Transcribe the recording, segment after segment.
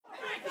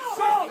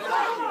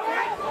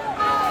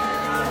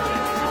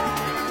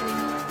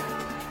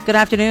Good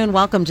afternoon.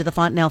 Welcome to the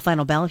Fontanelle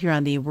Final Bell here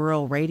on the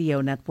Rural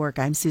Radio Network.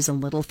 I'm Susan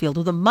Littlefield.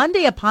 With a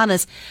Monday upon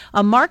us,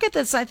 a market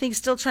that's, I think,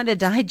 still trying to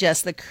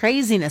digest the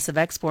craziness of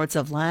exports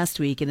of last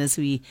week. And as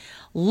we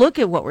look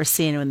at what we're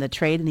seeing in the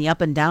trade and the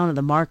up and down of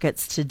the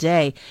markets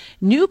today,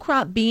 new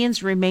crop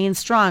beans remain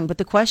strong. But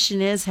the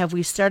question is, have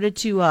we started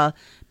to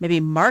maybe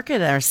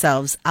market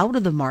ourselves out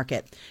of the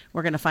market?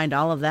 We're going to find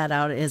all of that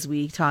out as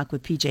we talk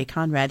with PJ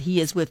Conradt.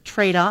 He is with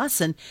Tredas.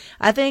 And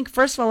I think,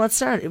 first of all, let's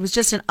start. It was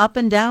just an up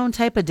and down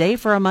type of day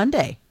for a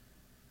Monday.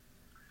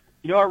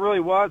 You know, it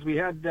really was. We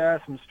had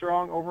some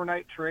strong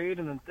overnight trade,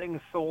 and then things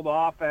sold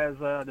off as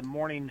the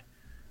morning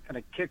kind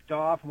of kicked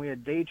off, and we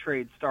had day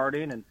trade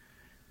starting. And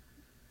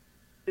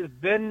it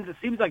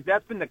seems like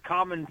that's been the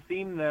common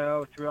theme,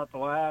 though, throughout the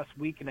last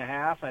week and a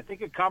half. And I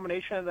think a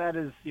combination of that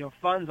is, you know,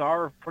 funds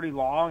are pretty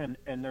long,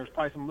 and there's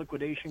probably some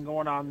liquidation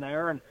going on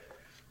there. And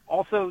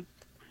also,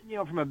 you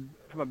know, from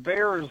a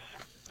bear's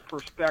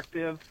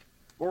perspective,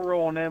 we're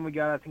rolling in. We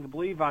got, I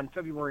believe on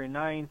February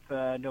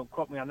 9th, don't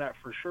quote me on that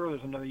for sure,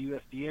 there's another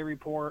USDA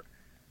report.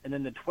 And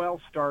then the 12th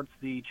starts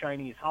the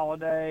Chinese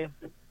holiday.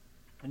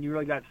 And you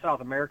really got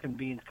South American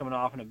beans coming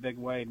off in a big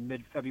way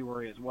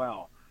mid-February as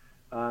well.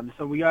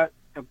 So we got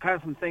kind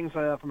of some things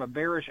from a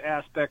bearish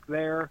aspect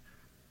there.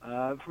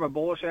 From a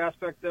bullish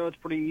aspect, though, it's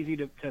pretty easy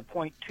to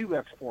point to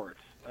exports.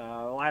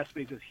 Last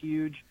week was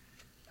huge.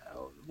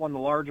 One of the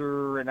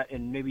larger,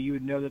 and maybe you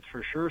would know this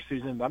for sure,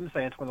 Susan, but I'm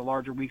saying it's one of the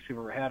larger weeks we've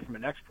ever had from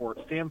an export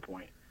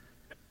standpoint.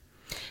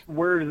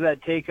 Where does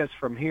that take us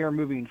from here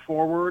moving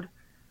forward?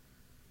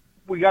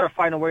 We got to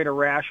find a way to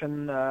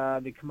ration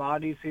the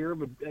commodities here,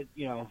 but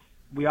you know,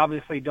 we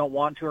obviously don't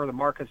want to, or the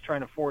market's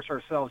trying to force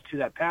ourselves to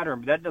that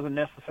pattern. But that doesn't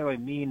necessarily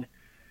mean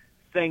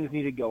things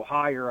need to go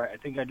higher. I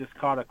think I just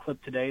caught a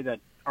clip today that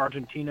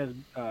Argentina's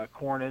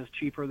corn is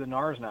cheaper than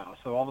ours now.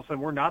 So all of a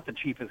sudden, we're not the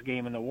cheapest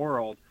game in the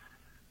world.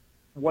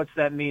 What's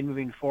that mean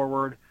moving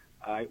forward?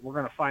 We're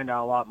going to find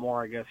out a lot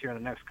more, I guess, here in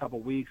the next couple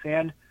of weeks.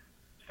 And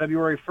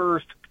February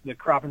 1st, the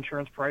crop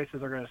insurance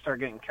prices are going to start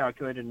getting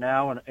calculated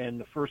now,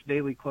 and the first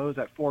daily close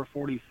at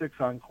 $4.46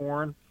 on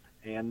corn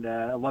and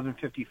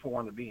 $11.54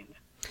 on the beans.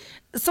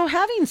 So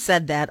having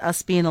said that,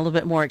 us being a little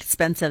bit more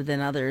expensive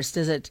than others,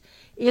 is it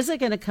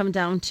going to come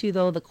down to,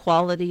 though, the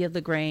quality of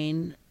the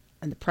grain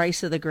and the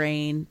price of the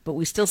grain, but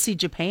we still see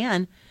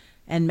Japan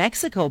and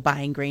Mexico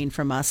buying grain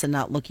from us and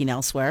not looking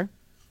elsewhere?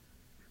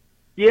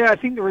 Yeah, I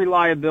think the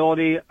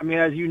reliability, I mean,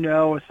 as you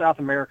know, South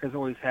America's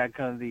always had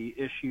kind of the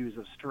issues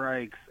of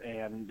strikes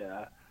and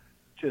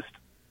just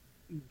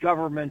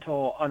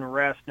governmental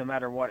unrest no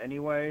matter what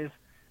anyways.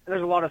 And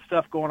there's a lot of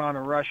stuff going on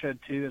in Russia,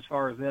 too, as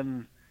far as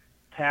them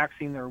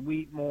taxing their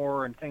wheat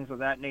more and things of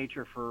that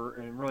nature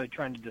and really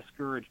trying to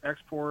discourage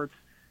exports.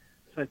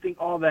 So I think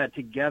all that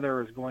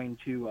together is going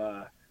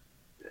to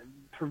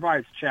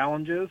provide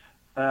challenges.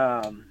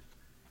 From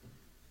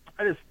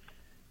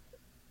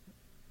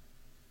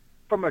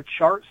a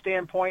chart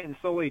standpoint and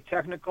solely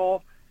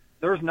technical,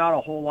 there's not a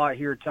whole lot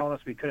here telling us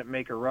we couldn't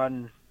make a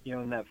run, you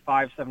know, in that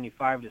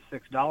 $5.75 to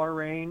 $6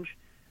 range.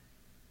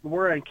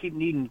 We're going to keep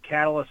needing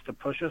catalysts to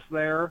push us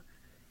there.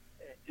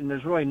 And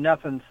there's really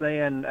nothing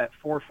saying at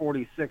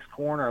 $4.46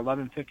 corn or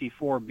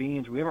 $11.54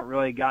 beans, we haven't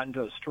really gotten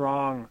to a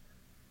strong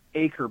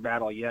acre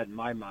battle yet in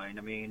my mind.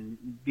 I mean,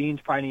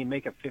 beans probably need to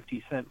make a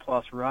 50-cent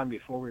plus run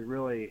before we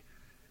really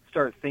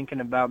start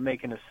thinking about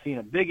seeing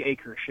a big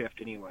acre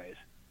shift anyways.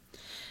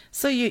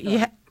 So you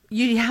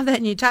have that,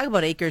 and you talk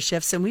about acre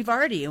shifts, and we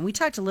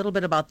talked a little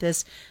bit about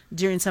this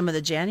during some of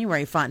the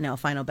January Fontanelle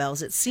Final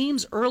Bells. It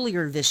seems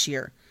earlier this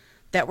year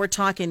that we're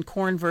talking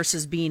corn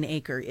versus bean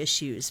acre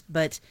issues,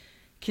 but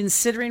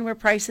considering where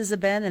prices have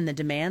been and the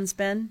demand's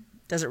been,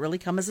 does it really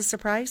come as a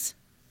surprise?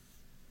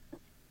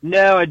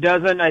 No, it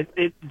doesn't.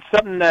 It's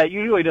something that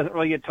usually doesn't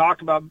really get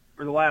talked about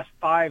for the last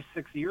 5-6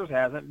 years,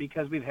 hasn't,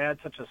 because we've had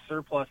such a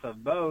surplus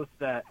of both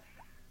that,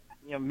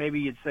 you know, maybe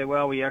you'd say,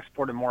 well, we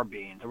exported more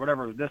beans or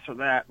whatever, this or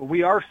that. But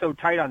we are so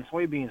tight on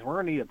soybeans, we're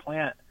going to need to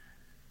plant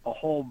a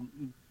whole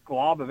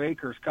glob of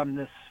acres come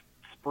this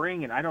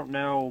spring. And I don't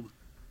know,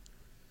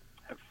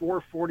 at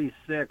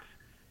 $4.46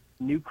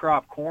 new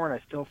crop corn, I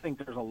still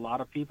think there's a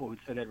lot of people who'd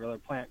say they'd rather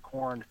plant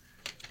corn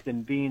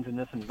than beans in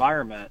this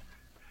environment.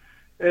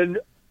 And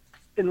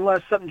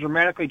unless something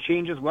dramatically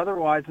changes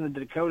weather-wise in the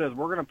Dakotas,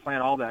 we're going to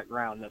plant all that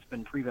ground that's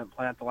been prevent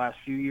plant the last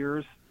few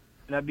years.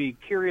 And I'd be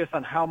curious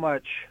on how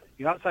much,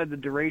 outside the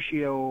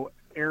derecho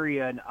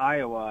area in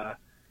Iowa,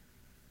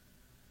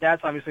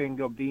 that's obviously going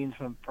to go beans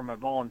from a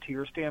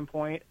volunteer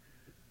standpoint.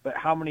 But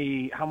how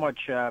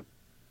much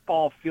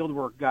fall field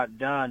work got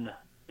done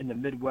in the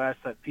Midwest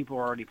that people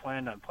are already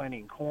planning on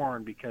planting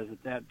corn, because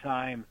at that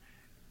time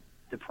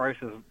the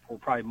prices were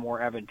probably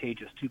more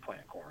advantageous to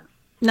plant corn.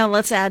 Now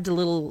let's add a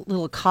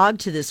little cog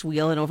to this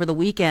wheel. And over the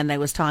weekend, I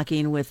was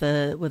talking with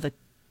a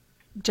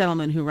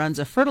gentleman who runs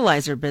a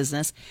fertilizer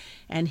business,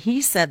 and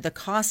he said the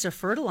cost of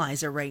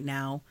fertilizer right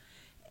now,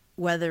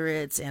 whether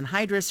it's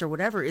anhydrous or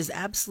whatever, is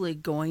absolutely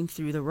going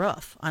through the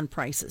roof on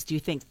prices. Do you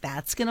think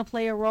that's going to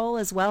play a role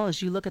as well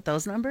as you look at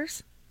those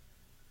numbers?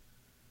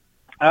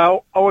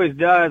 Always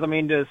does. I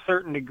mean, to a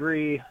certain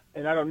degree,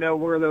 and I don't know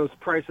where those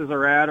prices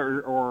are at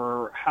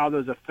or how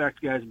those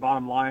affect guys'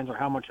 bottom lines or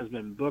how much has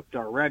been booked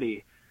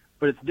already,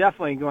 but it's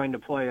definitely going to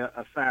play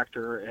a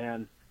factor.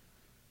 And,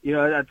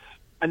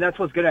 that's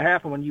what's going to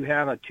happen when you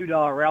have a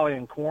 $2 rally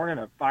in corn and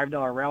a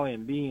 $5 rally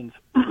in beans.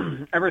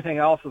 Everything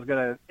else is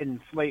going to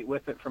inflate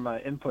with it from an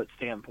input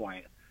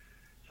standpoint.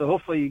 So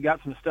hopefully you got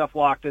some stuff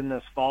locked in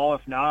this fall.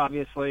 If not,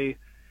 obviously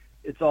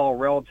it's all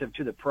relative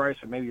to the price,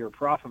 or maybe your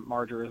profit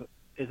margin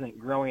isn't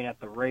growing at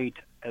the rate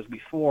as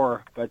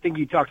before. But I think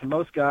you talk to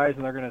most guys,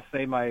 and they're going to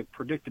say my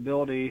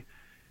predictability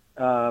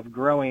of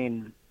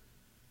growing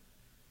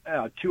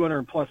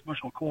 200-plus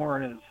bushel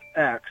corn is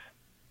X,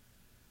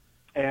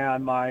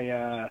 and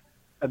my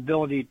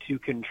ability to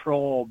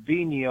control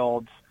bean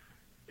yields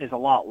is a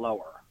lot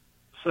lower.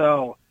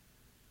 So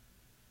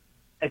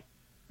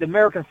the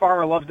American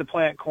farmer loves to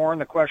plant corn.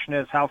 The question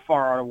is, how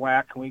far out of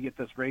whack can we get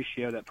this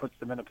ratio that puts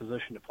them in a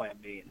position to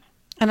plant beans?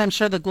 And I'm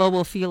sure the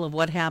global feel of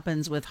what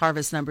happens with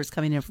harvest numbers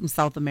coming in from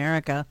South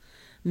America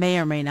may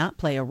or may not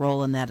play a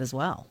role in that as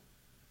well.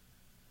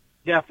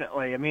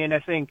 Definitely. I mean, I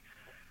think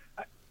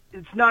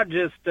it's not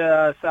just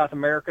South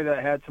America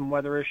that had some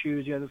weather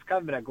issues. There's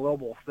kind of been a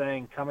global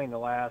thing coming the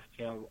last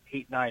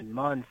 8-9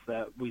 months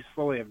that we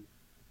slowly have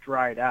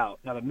dried out.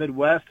 Now the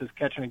Midwest is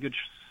catching a good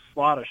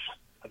slot of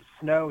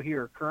snow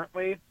here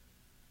currently.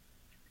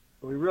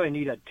 But we really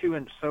need a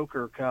 2-inch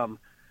soaker come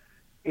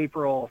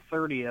April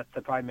 30th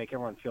to probably make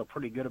everyone feel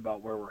pretty good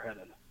about where we're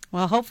headed.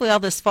 Well, hopefully all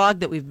this fog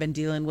that we've been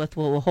dealing with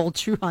will hold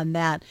true on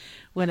that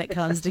when it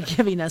comes to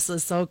giving us a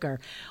soaker.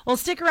 Well,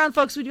 stick around,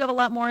 folks. We do have a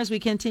lot more as we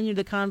continue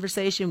the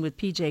conversation with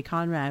PJ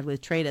Conradt with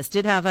Tredas.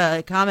 Did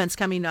have comments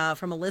coming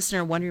from a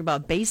listener wondering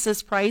about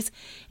basis price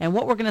and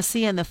what we're going to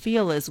see in the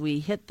field as we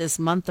hit this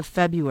month of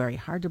February.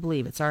 Hard to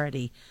believe it's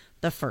already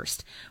the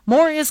 1st.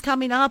 More is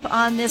coming up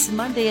on this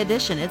Monday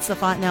edition. It's the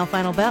Fontanelle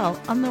Final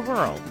Bell on the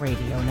Rural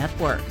Radio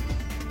Network.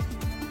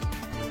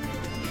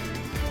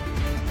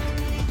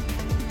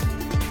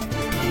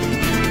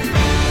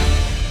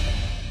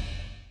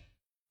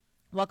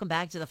 Welcome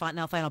back to the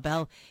Fontanelle Final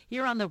Bell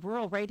here on the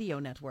Rural Radio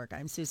Network.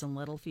 I'm Susan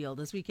Littlefield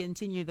as we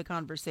continue the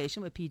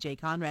conversation with PJ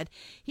Conradt.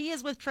 He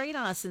is with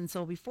Tredas, and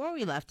so before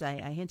we left, I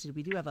hinted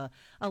we do have a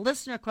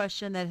listener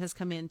question that has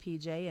come in,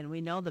 PJ, and we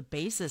know the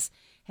basis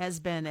has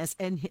been,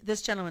 and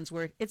this gentleman's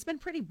word, it's been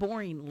pretty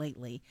boring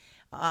lately,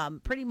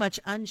 pretty much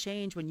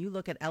unchanged when you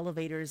look at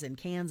elevators in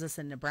Kansas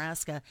and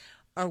Nebraska.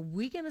 Are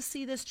we going to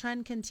see this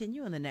trend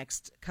continue in the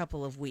next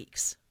couple of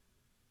weeks?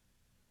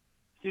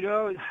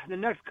 The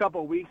next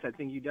couple of weeks, I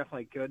think you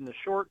definitely could. In the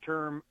short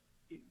term,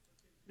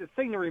 the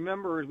thing to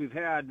remember is we've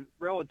had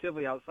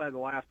relatively, outside the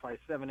last probably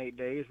 7-8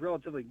 days,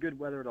 relatively good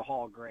weather to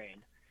haul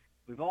grain.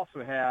 We've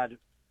also had,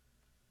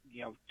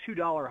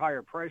 $2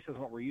 higher prices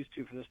than what we're used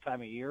to for this time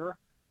of year.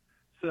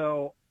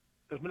 So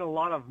there's been a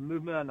lot of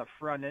movement on the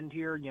front end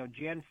here.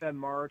 Jan, Feb,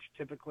 March,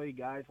 typically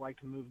guys like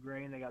to move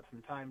grain. They got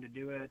some time to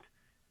do it,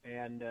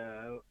 and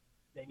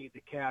they need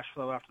the cash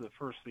flow after the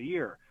first of the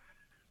year.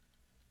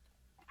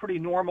 Pretty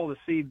normal to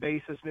see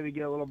basis maybe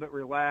get a little bit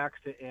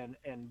relaxed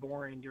and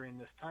boring during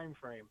this time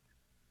frame.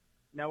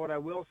 Now, what I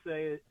will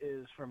say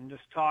is, from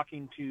just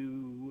talking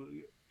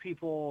to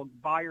people,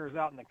 buyers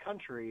out in the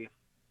country,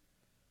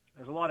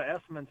 there's a lot of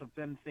estimates of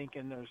them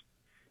thinking there's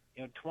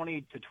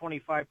 20 to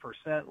 25%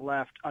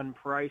 left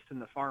unpriced in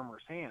the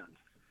farmer's hands.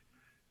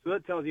 So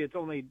that tells you it's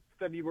only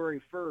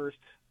February 1st,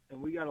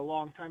 and we got a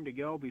long time to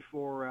go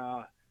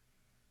before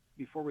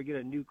we get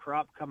a new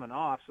crop coming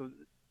off. So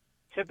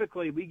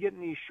typically, we get in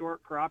these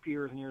short crop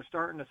years, and you're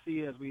starting to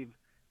see, as we've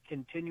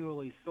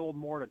continually sold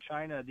more to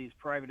China, these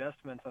private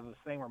estimates of this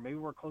thing where maybe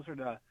we're closer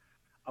to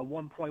a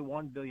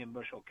 1.1 billion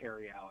bushel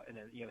carryout. And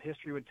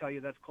history would tell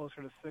you that's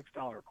closer to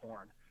 $6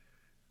 corn.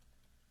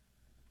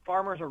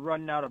 Farmers are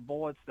running out of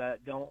bullets that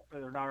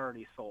are not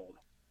already sold.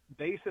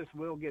 Basis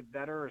will get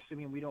better,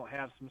 assuming we don't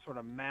have some sort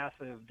of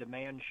massive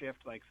demand shift,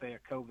 like, say,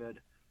 a COVID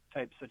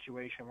type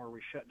situation where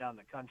we shut down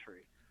the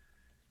country.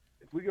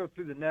 If we go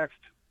through the next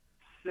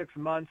 6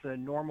 months in a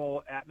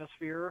normal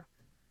atmosphere,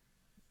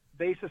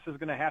 basis is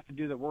going to have to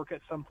do the work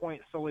at some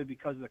point, solely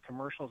because the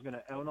commercial is going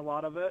to own a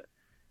lot of it,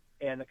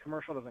 and the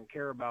commercial doesn't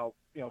care about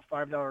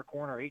 $5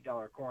 corn or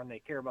 $8 corn. They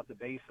care about the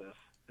basis,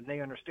 and they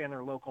understand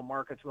their local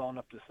markets well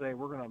enough to say,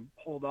 we're going to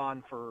hold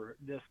on for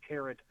this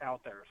carrot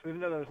out there. So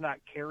even though there's not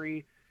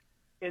carry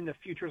in the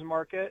futures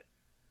market,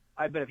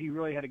 I bet if you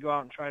really had to go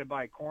out and try to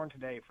buy corn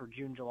today for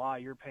June, July,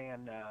 you're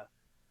paying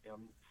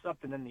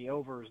something in the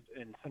overs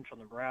in central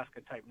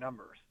Nebraska type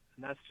numbers.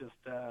 And that's just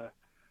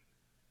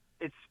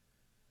it's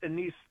in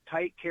these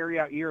tight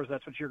carry-out years,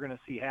 that's what you're going to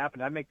see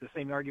happen. I make the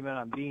same argument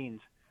on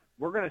beans.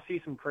 We're going to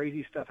see some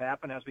crazy stuff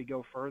happen as we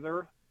go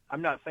further.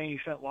 I'm not saying you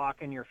shouldn't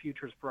lock in your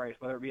futures price,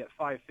 whether it be at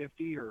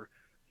 $5.50 or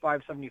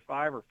 $5.75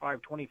 or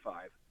 $5.25.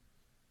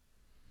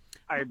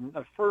 I'm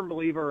a firm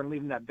believer in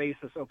leaving that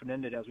basis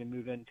open-ended as we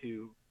move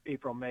into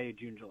April, May,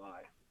 June,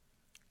 July.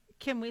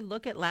 Can we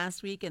look at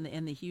last week and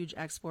the huge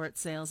export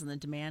sales and the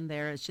demand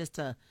there? It's just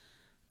a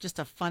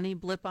funny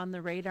blip on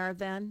the radar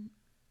then?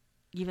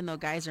 even though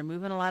guys are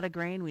moving a lot of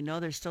grain, we know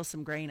there's still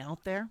some grain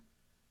out there?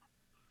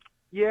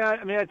 Yeah,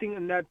 I mean, I think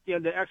in that,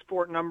 the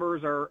export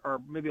numbers are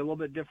maybe a little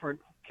bit different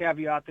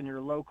caveat than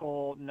your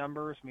local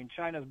numbers. I mean,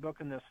 China's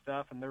booking this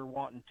stuff, and they're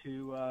wanting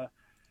to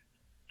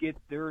get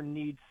their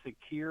needs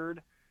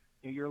secured.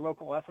 Your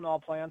local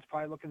ethanol plant's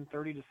probably looking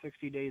 30 to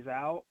 60 days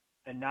out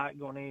and not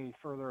going any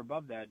further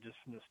above that, just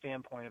from the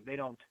standpoint of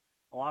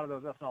a lot of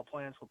those ethanol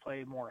plants will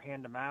play more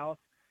hand to mouth.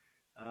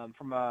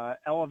 From a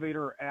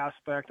elevator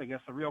aspect, I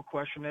guess the real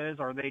question is,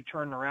 are they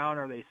turning around?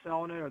 Are they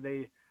selling it? Are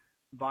they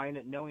buying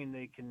it knowing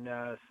they can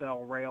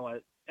sell rail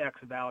at X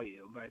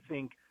value? But I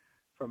think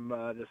from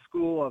the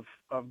school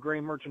of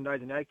grain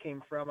merchandising I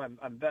came from,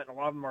 I'm betting a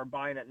lot of them are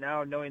buying it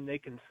now knowing they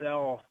can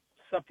sell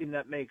something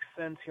that makes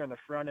sense here on the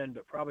front end,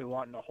 but probably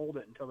wanting to hold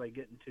it until they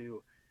get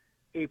into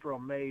April,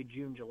 May,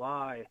 June,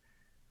 July.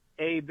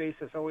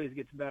 Basis always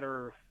gets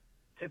better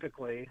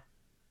typically.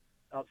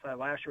 Outside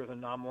last year was an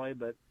anomaly,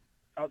 but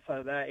outside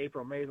of that,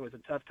 April, May was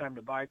a tough time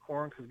to buy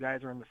corn because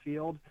guys are in the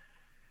field.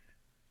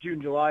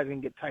 June, July is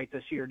going to get tight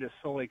this year just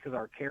solely because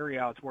our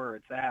carryout's where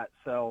it's at.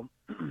 So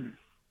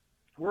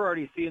we're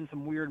already seeing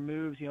some weird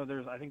moves.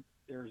 I think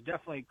there's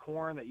definitely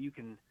corn that you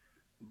can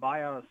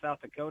buy out of South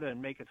Dakota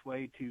and make its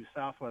way to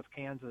Southwest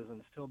Kansas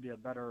and still be a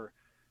better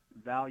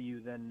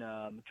value than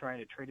trying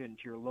to trade it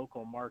into your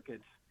local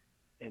markets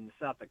in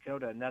South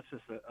Dakota. And that's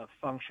just a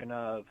function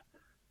of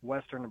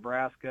western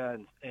Nebraska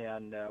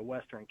and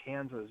western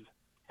Kansas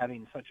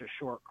having such a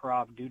short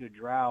crop due to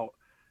drought.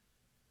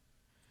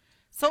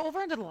 So over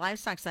onto the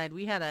livestock side,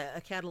 we had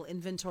a cattle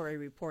inventory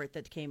report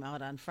that came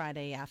out on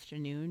Friday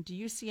afternoon. Do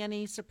you see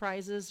any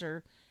surprises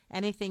or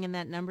anything in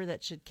that number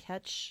that should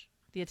catch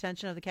the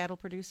attention of the cattle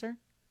producer?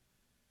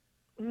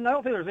 I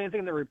don't think there's anything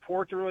in the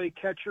report to really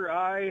catch your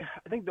eye.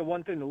 I think the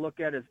one thing to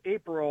look at is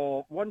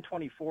April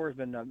 124 has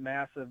been a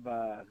massive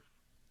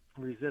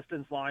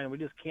resistance line. We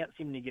just can't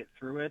seem to get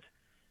through it.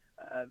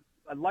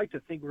 I'd like to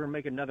think we're going to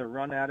make another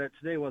run at it.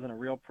 Today wasn't a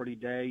real pretty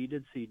day. You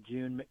did see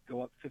June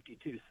go up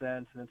 52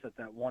 cents, and it's at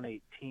that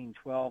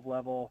 118.12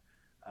 level,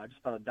 just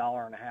about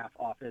 $1.50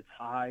 off its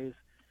highs.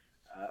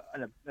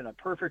 In a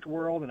perfect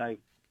world, and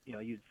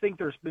you'd think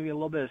there's maybe a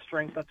little bit of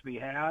strength left to be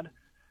had,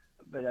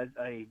 but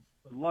I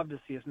would love to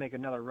see us make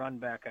another run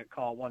back at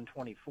call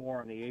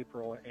 124 on the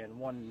April and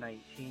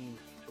 119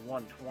 to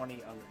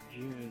 120 on the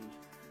Junes.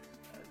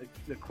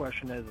 The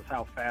question is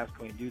how fast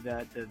can we do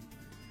that?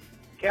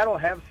 Cattle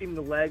have seemed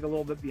to lag a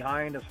little bit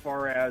behind as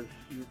far as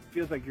it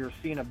feels like you're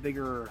seeing a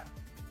bigger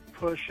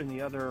push in the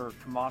other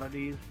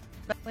commodities.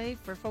 That way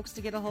for folks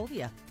to get a hold of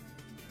you.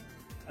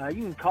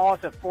 You can call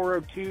us at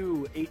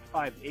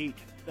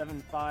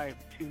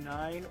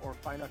 402-858-7529 or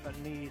find us on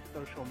any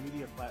social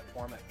media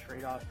platform at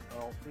Tredas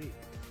LLC.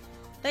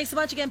 Thanks so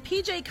much again.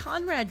 PJ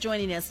Conradt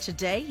joining us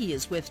today. He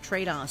is with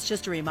Tredas.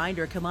 Just a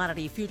reminder,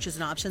 commodity futures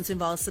and options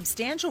involve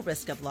substantial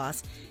risk of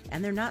loss,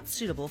 and they're not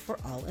suitable for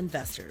all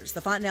investors.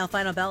 The Fontanelle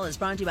Final Bell is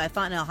brought to you by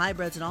Fontanelle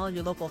Hybrids and all of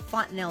your local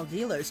Fontanelle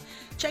dealers.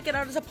 Check it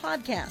out as a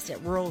podcast at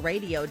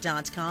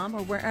ruralradio.com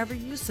or wherever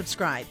you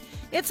subscribe.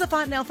 It's the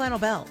Fontanelle Final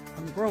Bell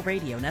on the Rural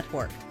Radio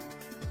Network.